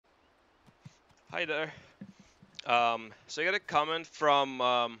Hi there. So I got a comment from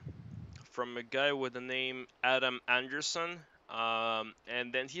a guy with the name Adam Anderson,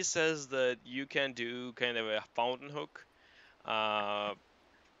 and then he says that you can do kind of a fountain hook. Uh,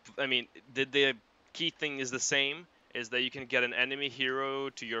 I mean, the key thing is the same, is that you can get an enemy hero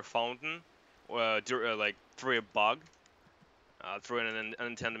to your fountain, like through a bug, through an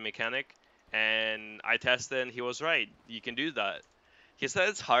unintended mechanic, and I tested and he was right. You can do that. He said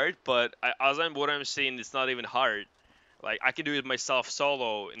it's hard, but what I'm seeing, it's not even hard. Like I can do it myself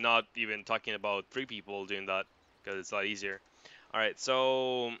solo, not even talking about three people doing that because it's a lot easier. All right,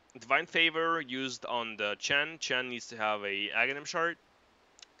 so Divine Favor used on the Chen. Chen needs to have a Aghanim shard.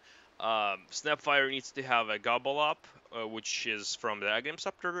 Snapfire needs to have a Gobble Up, which is from the Aghanim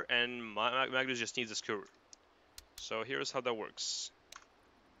Scepter, and Magnus just needs a Skewer. So here's how that works.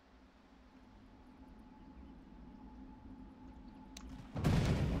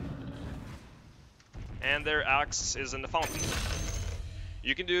 And their axe is in the fountain.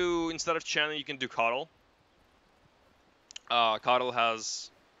 You can do, instead of Chen, you can do Coddle. Coddle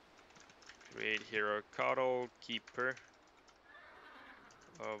has Great Hero Coddle, Keeper,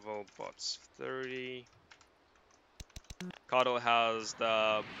 level bots 30. Coddle has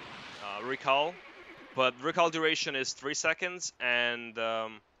the Recall, but Recall duration is 3 seconds, and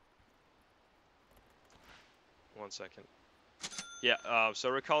 1 second. Yeah,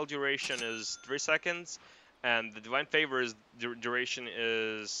 so Recall duration is 3 seconds, and the Divine Favor is duration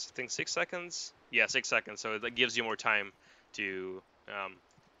is, I think, 6 seconds? Yeah, 6 seconds, so that gives you more time to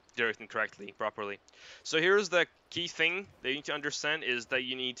do everything correctly, properly. So here's the key thing that you need to understand is that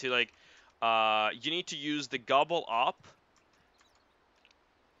you need to you need to use the Gobble Up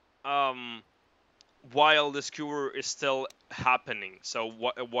um, while the skewer is still happening. So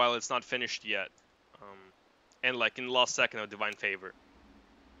while it's not finished yet, um, and like in the last second of Divine Favor.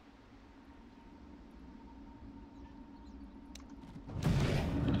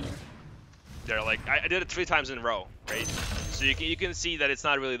 There, like I did it 3 times in a row, right? So you can see that it's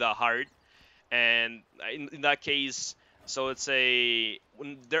not really that hard, and in that case, so let's say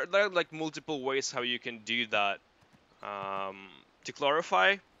there are like multiple ways how you can do that. Um, to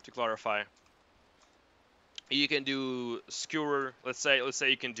clarify, you can do skewer. Let's say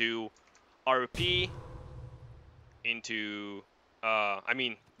you can do RP into I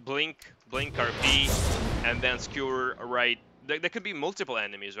mean blink RP, and then skewer right. There could be multiple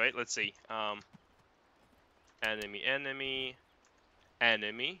enemies, right? Let's see. Enemy,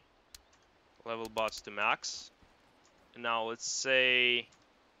 level bots to max. And now let's see.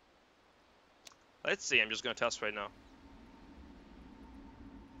 I'm just gonna test right now.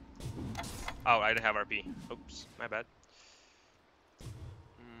 Oh, I didn't have RP. Oops, my bad.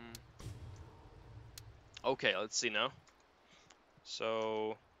 Okay, let's see now.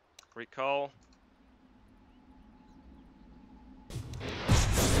 So, recall.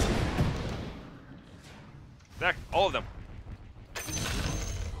 There, all of them.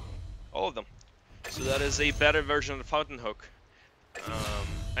 All of them. So that is a better version of the Fountain Hook.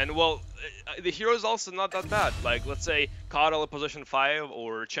 And well, the hero is also not that bad. Like, let's say Coddle position 5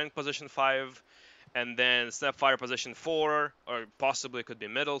 or Chen position 5, and then Snapfire position 4, or possibly it could be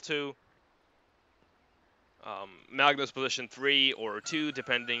middle 2. Magnus position 3 or 2,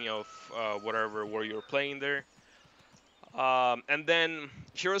 depending of whatever where you're playing there. And then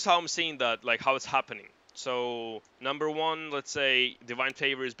here's how I'm seeing that, like how it's happening. So number 1, let's say Divine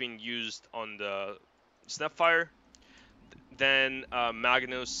Favor is being used on the Snapfire. Then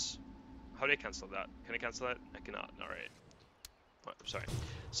Magnus. How do I cancel that? Can I cancel that? I cannot. All right. Oh, I'm sorry.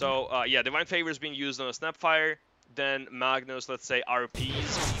 So yeah, Divine Favor is being used on a Snapfire. Then Magnus, let's say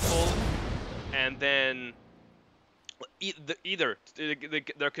RPs people, and then either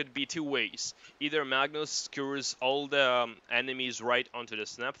there could be 2 ways. Either Magnus skewers all the enemies right onto the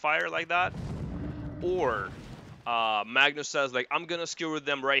Snapfire like that, or Magnus says like I'm gonna skewer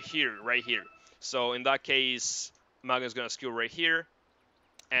them right here. So in that case, Magnus is gonna skewer right here,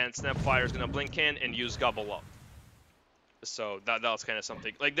 and Snapfire is gonna blink in and use Gobble Up. So that's kind of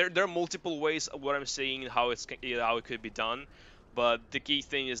something. Like there are multiple ways of what I'm saying how it could be done, but the key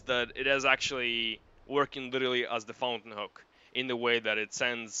thing is that it is actually working literally as the fountain hook in the way that it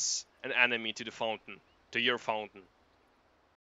sends an enemy to the fountain, to your fountain.